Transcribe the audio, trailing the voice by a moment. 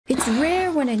It's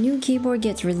rare when a new keyboard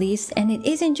gets released and it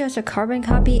isn't just a carbon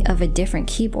copy of a different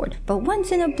keyboard, but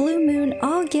once in a blue moon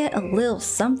I'll get a little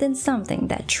something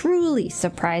that truly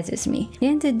surprises me.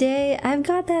 And today I've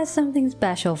got that something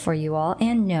special for you all,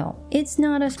 and no, it's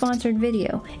not a sponsored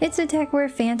video. It's a TechWare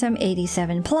Phantom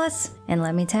 87 Plus, and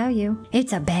let me tell you,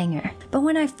 it's a banger. But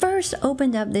when I first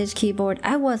opened up this keyboard,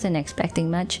 I wasn't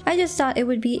expecting much. I just thought it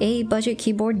would be a budget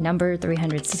keyboard number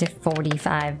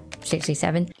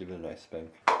 34567. Give it a nice spank.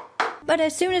 But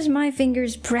as soon as my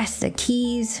fingers pressed the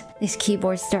keys, this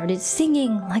keyboard started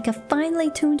singing like a finely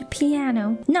tuned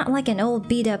piano, not like an old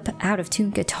beat up out of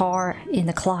tune guitar in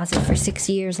the closet for 6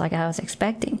 years like I was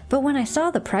expecting. But when I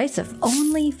saw the price of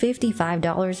only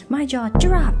 $55, my jaw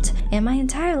dropped and my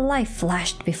entire life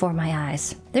flashed before my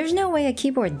eyes. There's no way a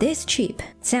keyboard this cheap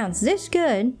sounds this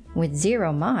good with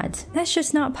zero mods. That's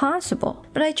just not possible.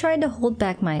 But I tried to hold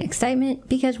back my excitement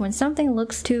because when something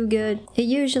looks too good, it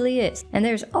usually is. And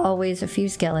there's always a few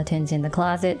skeletons in the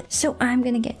closet, so I'm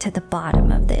gonna get to the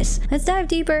bottom of this. Let's dive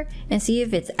deeper and see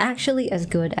if it's actually as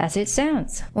good as it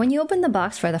sounds. When you open the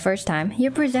box for the first time,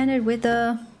 you're presented with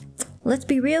let's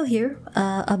be real here,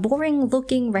 a boring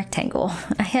looking rectangle.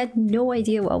 I had no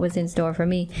idea what was in store for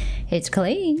me. It's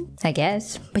clean, I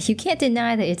guess, but you can't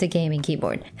deny that it's a gaming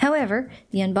keyboard. However,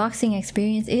 the unboxing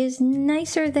experience is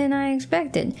nicer than I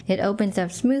expected. It opens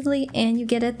up smoothly and you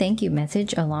get a thank you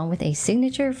message along with a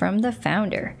signature from the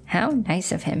founder. How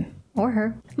nice of him. Or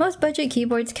her. Most budget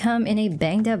keyboards come in a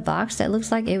banged up box that looks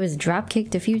like it was drop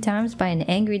kicked a few times by an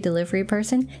angry delivery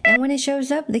person, and when it shows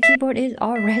up, the keyboard is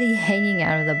already hanging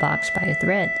out of the box by a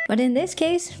thread. But in this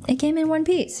case, it came in one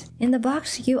piece. In the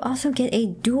box, you also get a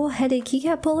dual-headed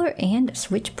keycap puller and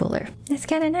switch puller. That's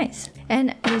kinda nice.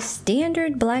 And a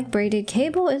standard black braided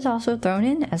cable is also thrown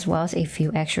in, as well as a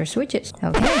few extra switches.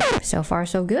 Okay, so far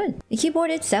so good. The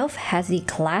keyboard itself has the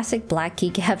classic black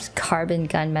keycaps carbon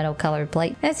gunmetal colored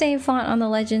plate. That same font on the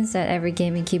legends that every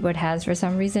gaming keyboard has for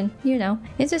some reason. You know,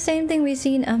 it's the same thing we've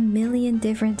seen a million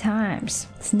different times.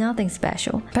 It's nothing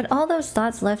special. But all those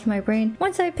thoughts left my brain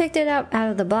once I picked it up out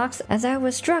of the box, as I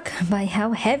was struck by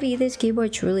how heavy this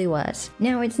keyboard truly was.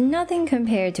 Now, it's nothing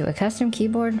compared to a custom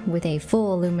keyboard with a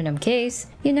full aluminum case.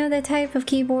 You know, the type of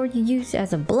keyboard you use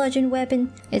as a bludgeon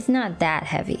weapon? It's not that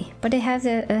heavy, but it has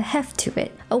a heft to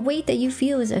it. A weight that you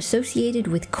feel is associated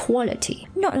with quality.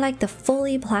 Not like the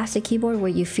fully plastic keyboard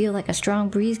where you feel like a strong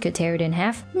breeze could tear it in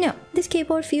half. No, this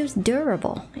keyboard feels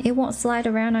durable. It won't slide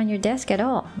around on your desk at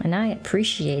all, and I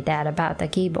appreciate that about the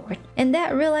keyboard. And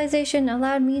that realization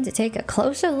allowed me to take a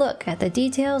closer look at the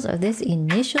details of this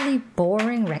initially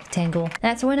boring rectangle.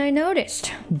 That's when I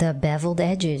noticed the beveled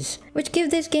edges, which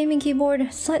give this gaming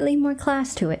keyboard slightly more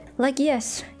class to it. Like,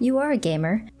 yes, you are a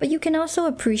gamer, but you can also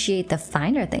appreciate the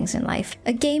finer things in life.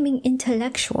 A gaming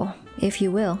intellectual, if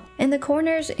you will. In the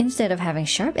corners, instead of having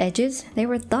sharp edges, they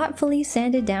were thoughtfully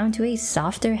sanded down to a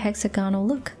softer hexagonal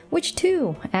look, which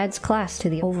too adds class to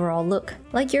the overall look.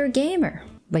 Like you're a gamer,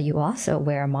 but you also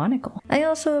wear a monocle. I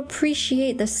also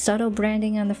appreciate the subtle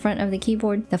branding on the front of the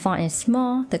keyboard. The font is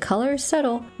small, the color is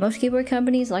subtle. Most keyboard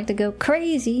companies like to go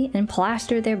crazy and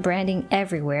plaster their branding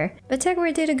everywhere, but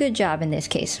TechWare did a good job in this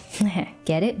case.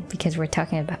 Get it? Because we're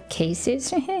talking about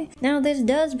cases? Now this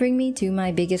does bring me to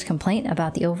my biggest complaint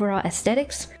about the overall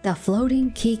aesthetics: the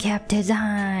floating keycap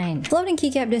design. Floating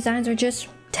keycap designs are just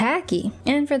tacky.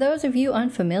 And for those of you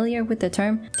unfamiliar with the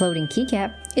term floating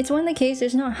keycap, it's when the case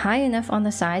is not high enough on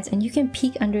the sides and you can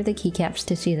peek under the keycaps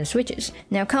to see the switches.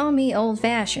 Now call me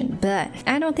old-fashioned, but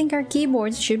I don't think our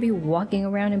keyboards should be walking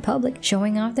around in public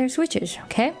showing off their switches,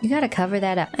 okay? You gotta cover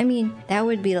that up. I mean, that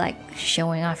would be like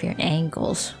showing off your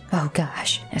ankles. Oh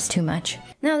gosh, that's too much.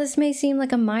 Now this may seem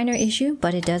like a minor issue,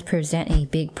 but it does present a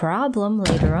big problem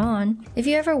later on. If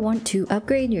you ever want to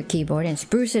upgrade your keyboard and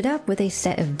spruce it up with a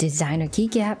set of designer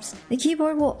keycaps, the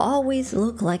keyboard will always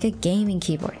look like a gaming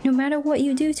keyboard, no matter what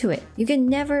you do to it. You can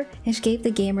never escape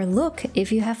the gamer look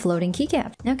if you have floating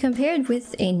keycaps. Now compared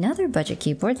with another budget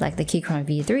keyboard like the Keychron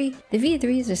V3, the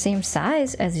V3 is the same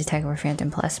size as the TechWare Phantom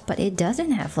Plus, but it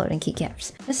doesn't have floating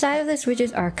keycaps. The side of the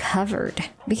switches are covered.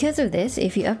 Because of this,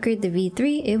 if you upgrade the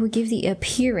V3, it will give the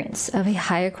appearance of a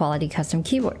higher quality custom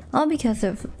keyboard, all because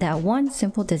of that one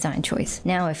simple design choice.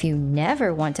 Now, if you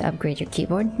never want to upgrade your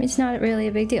keyboard, it's not really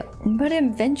a big deal. But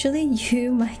eventually,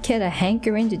 you might get a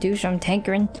hankering to do some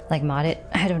tankering, like mod it.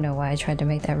 I don't know why I tried to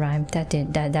make that rhyme. That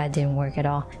didn't work at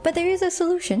all. But there is a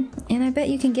solution, and I bet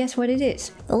you can guess what it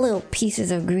is. The little pieces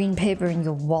of green paper in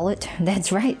your wallet.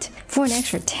 That's right, for an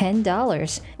extra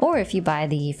 $10. Or if you buy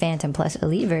the Phantom Plus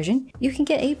Elite version, you can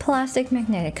get a plastic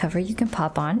magnetic cover you can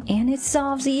pop on, and it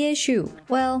solves the issue.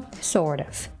 Well, sort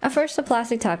of. At first, the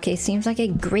plastic top case seems like a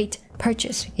great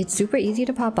purchase. It's super easy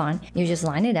to pop on. You just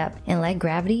line it up and let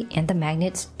gravity and the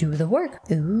magnets do the work.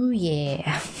 Ooh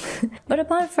yeah. But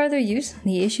upon further use,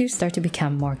 the issues start to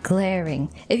become more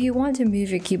glaring. If you want to move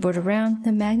your keyboard around,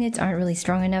 the magnets aren't really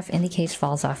strong enough and the case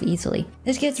falls off easily.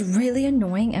 This gets really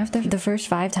annoying after the first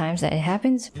 5 times that it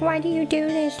happens. Why do you do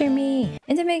this to me?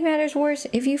 And to make matters worse,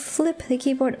 if you flip the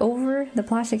keyboard over, the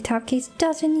plastic top case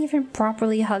doesn't even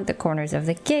properly hug the corners of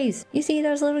the case. You see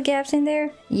those little gaps in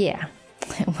there? Yeah.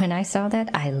 When I saw that,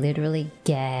 I literally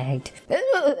gagged.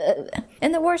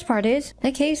 And the worst part is,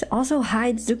 the case also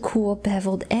hides the cool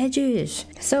beveled edges.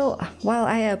 So while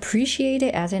I appreciate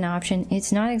it as an option,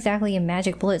 it's not exactly a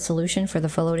magic bullet solution for the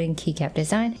floating keycap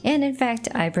design, and in fact,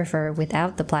 I prefer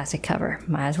without the plastic cover.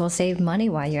 Might as well save money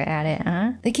while you're at it,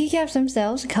 huh? The keycaps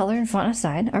themselves, color and font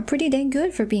aside, are pretty dang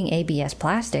good for being ABS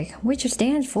plastic, which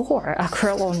stands for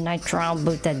acrylonitrile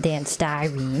butadiene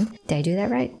styrene. Did I do that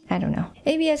right? I don't know.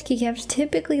 ABS keycaps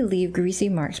typically leave greasy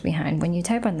marks behind when you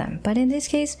type on them, but in this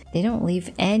case, they don't leave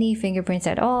any fingerprints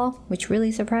at all, which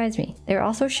really surprised me. They're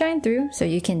also shine through, so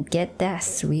you can get that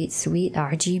sweet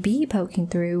RGB poking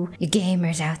through. You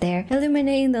gamers out there,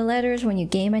 illuminating the letters when you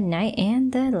game at night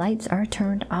and the lights are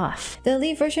turned off. The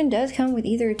Elite version does come with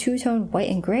either two-tone white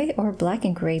and gray or black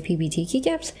and gray PBT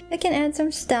keycaps that can add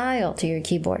some style to your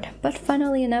keyboard, but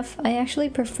funnily enough, I actually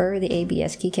prefer the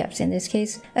ABS keycaps in this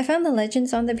case. I found the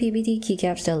legends on the PBT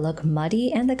keycaps to look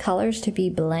muddy and the colors to be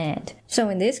bland. So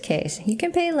in this case, you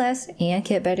can pay less and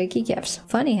get better keycaps.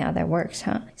 Funny how that works,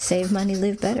 huh? Save money,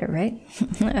 live better, right?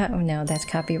 Oh no, that's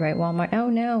copyright Walmart. Oh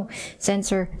no,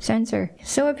 censor.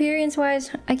 So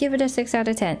appearance-wise, I give it a 6 out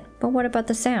of 10. But what about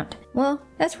the sound? Well,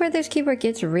 that's where this keyboard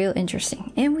gets real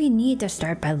interesting, and we need to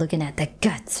start by looking at the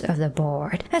guts of the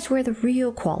board. That's where the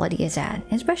real quality is at,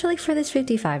 especially for this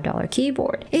 $55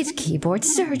 keyboard. It's keyboard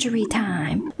surgery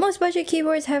time! Most budget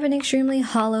keyboards have an extremely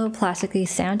hollow, plasticky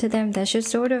sound to them that's just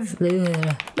sort of bleh.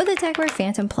 But the Tecware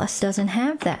Phantom Plus doesn't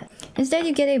have that. Instead,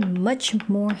 you get a much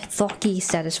more thwacky,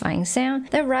 satisfying sound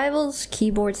that rivals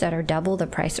keyboards that are double the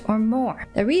price or more.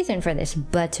 The reason for this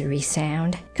buttery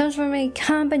sound comes from a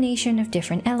combination of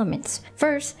different elements.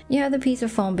 First, you have the piece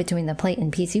of foam between the plate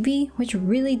and PCB, which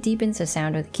really deepens the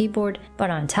sound of the keyboard, but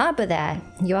on top of that,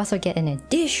 you also get an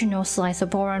additional slice of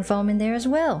boron foam in there as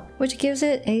well, which gives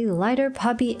it a lighter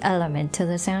puppy element to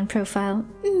the sound profile.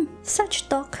 Such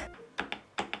talk.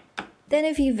 Then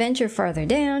if you venture further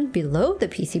down, below the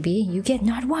PCB, you get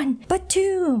not 1, but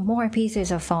 2 more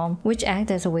pieces of foam, which act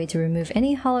as a way to remove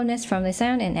any hollowness from the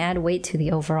sound and add weight to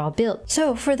the overall build.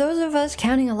 So for those of us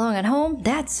counting along at home,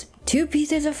 that's 2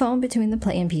 pieces of foam between the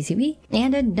plate and PCB,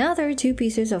 and another 2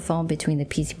 pieces of foam between the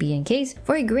PCB and case,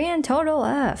 for a grand total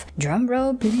of,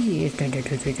 drumroll please,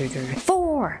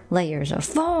 4 layers of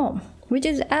foam, which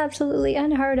is absolutely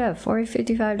unheard of for a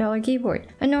 $55 keyboard.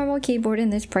 A normal keyboard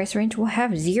in this price range will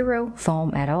have 0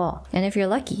 foam at all, and if you're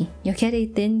lucky, you'll get a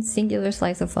thin singular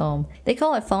slice of foam. They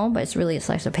call it foam, but it's really a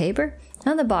slice of paper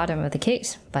on the bottom of the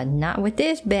case, but not with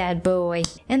this bad boy.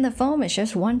 And the foam is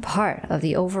just one part of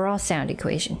the overall sound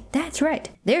equation. That's right,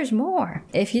 there's more.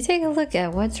 If you take a look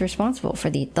at what's responsible for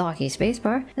the thwacky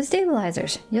spacebar, the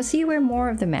stabilizers, you'll see where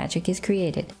more of the magic is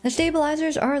created. The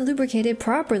stabilizers are lubricated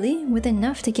properly with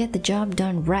enough to get the job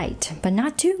done right, but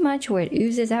not too much where it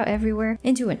oozes out everywhere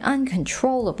into an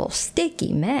uncontrollable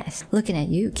sticky mess. Looking at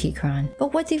you, Keychron.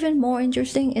 But what's even more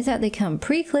interesting is that they come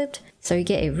pre-clipped, so you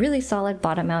get a really solid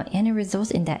bottom mount, and it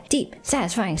results in that deep,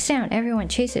 satisfying sound everyone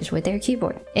chases with their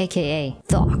keyboard, aka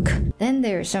thwack. Then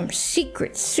there's some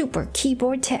secret super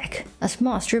keyboard tech, a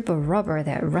small strip of rubber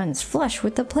that runs flush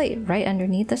with the plate right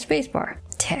underneath the spacebar.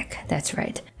 Tech, that's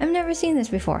right. I've never seen this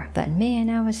before, but man,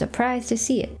 I was surprised to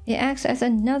see it. It acts as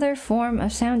another form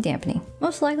of sound dampening,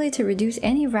 most likely to reduce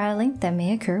any rattling that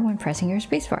may occur when pressing your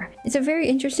spacebar. It's a very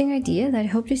interesting idea that I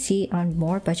hope to see on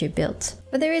more budget builds.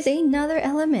 But there is another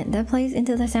element that plays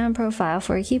into the sound profile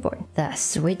for a keyboard, the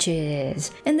switches.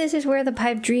 And this is where the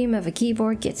pipe dream of a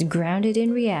keyboard gets grounded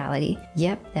in reality.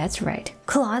 Yep, that's right.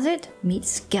 Closet meets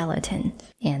skeleton,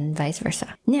 and vice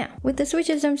versa. Now, with the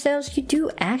switches themselves, you do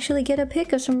actually get a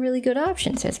pick of some really good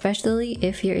options, especially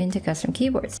if you're into custom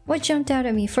keyboards. What jumped out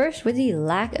at me first was the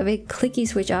lack of a clicky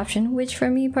switch option, which for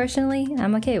me personally,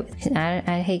 I'm okay with.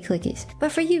 I hate clickies.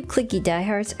 But for you clicky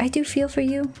diehards, I do feel for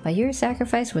you, but your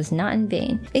sacrifice was not in vain.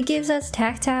 gain. It gives us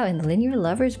tactile and linear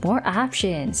lovers more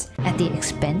options at the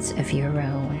expense of your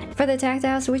own. For the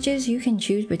tactile switches, you can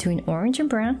choose between orange and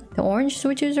brown. The orange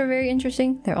switches are very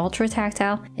interesting. They're ultra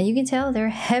tactile, and you can tell they're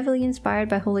heavily inspired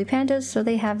by Holy Pandas, so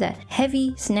they have that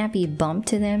heavy, snappy bump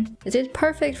to them. This is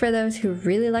perfect for those who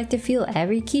really like to feel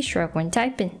every keystroke when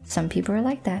typing. Some people are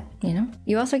like that, you know?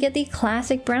 You also get the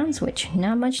classic brown switch.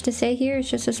 Not much to say here, it's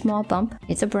just a small bump.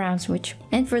 It's a brown switch.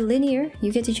 And for linear,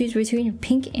 you get to choose between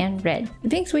pink and red. The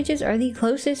pink switches are the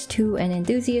closest to an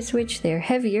enthusiast switch. They're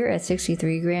heavier at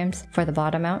 63 grams for the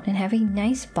bottom out and have a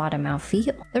nice bottom out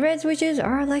feel. The red switches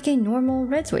are like a normal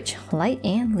red switch, light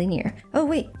and linear. Oh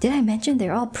wait, did I mention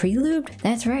they're all pre-lubed?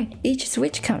 That's right, each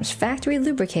switch comes factory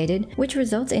lubricated, which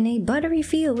results in a buttery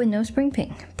feel with no spring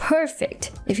ping.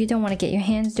 Perfect if you don't want to get your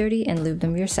hands dirty and lube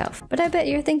them yourself. But I bet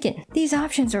you're thinking, these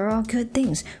options are all good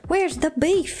things. Where's the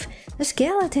beef? The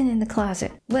skeleton in the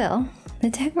closet. Well, the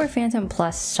Tecware Phantom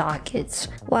Plus sockets,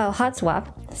 while hot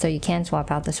swap, so you can swap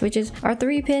out the switches, are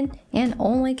 3-pin and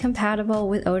only compatible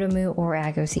with Otomu or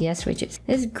Ago CS switches.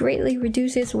 This greatly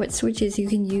reduces what switches you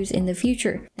can use in the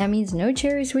future. That means no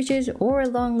cherry switches or a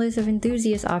long list of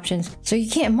enthusiast options, so you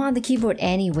can't mod the keyboard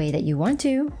any way that you want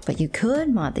to, but you could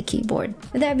mod the keyboard.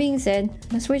 With that being said,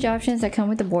 the switch options that come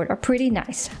with the board are pretty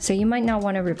nice, so you might not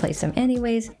want to replace them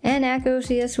anyways, and Ago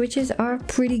CS switches are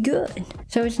pretty good,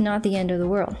 so it's not the end of the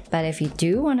world. But if you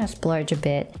do want to splurge a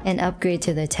bit and upgrade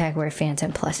to the Tecware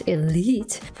Phantom Plus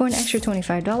Elite for an extra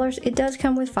 $25, it does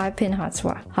come with 5-pin hot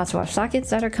swap sockets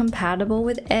that are compatible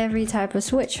with every type of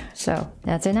switch, so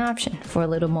that's an option for a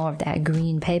little more of that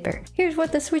green paper. Here's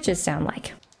what the switches sound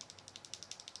like.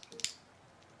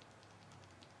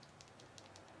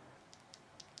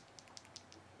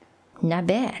 Not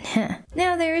bad, huh?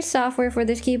 Now there is software for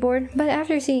this keyboard, but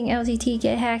after seeing LTT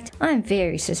get hacked, I'm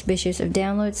very suspicious of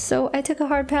downloads, so I took a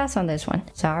hard pass on this one.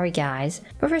 Sorry guys,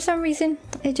 but for some reason,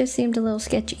 it just seemed a little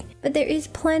sketchy. But there is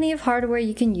plenty of hardware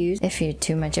you can use if you're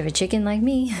too much of a chicken like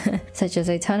me, such as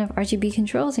a ton of RGB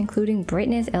controls including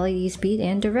brightness, LED speed,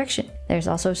 and direction. There's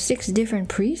also 6 different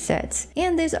presets,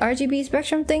 and this RGB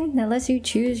spectrum thing that lets you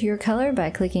choose your color by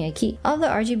clicking a key. All the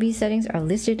RGB settings are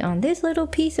listed on this little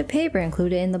piece of paper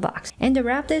included in the box. And to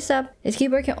wrap this up, this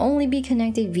keyboard can only be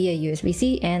connected via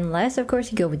USB-C unless of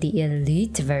course you go with the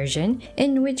Elite version,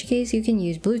 in which case you can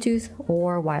use Bluetooth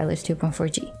or wireless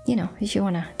 2.4G. You know, if you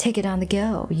want to take it on the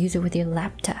go, use it with your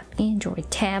laptop, Android,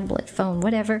 tablet, phone,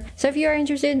 whatever. So if you are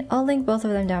interested, I'll link both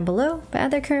of them down below, but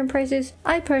at their current prices,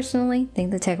 I personally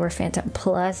think the Tecware Phantom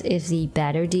Plus is the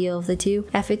better deal of the two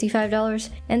at $55,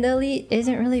 and the Elite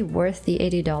isn't really worth the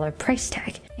 $80 price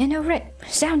tag. And alright,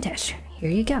 sound test, here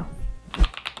you go.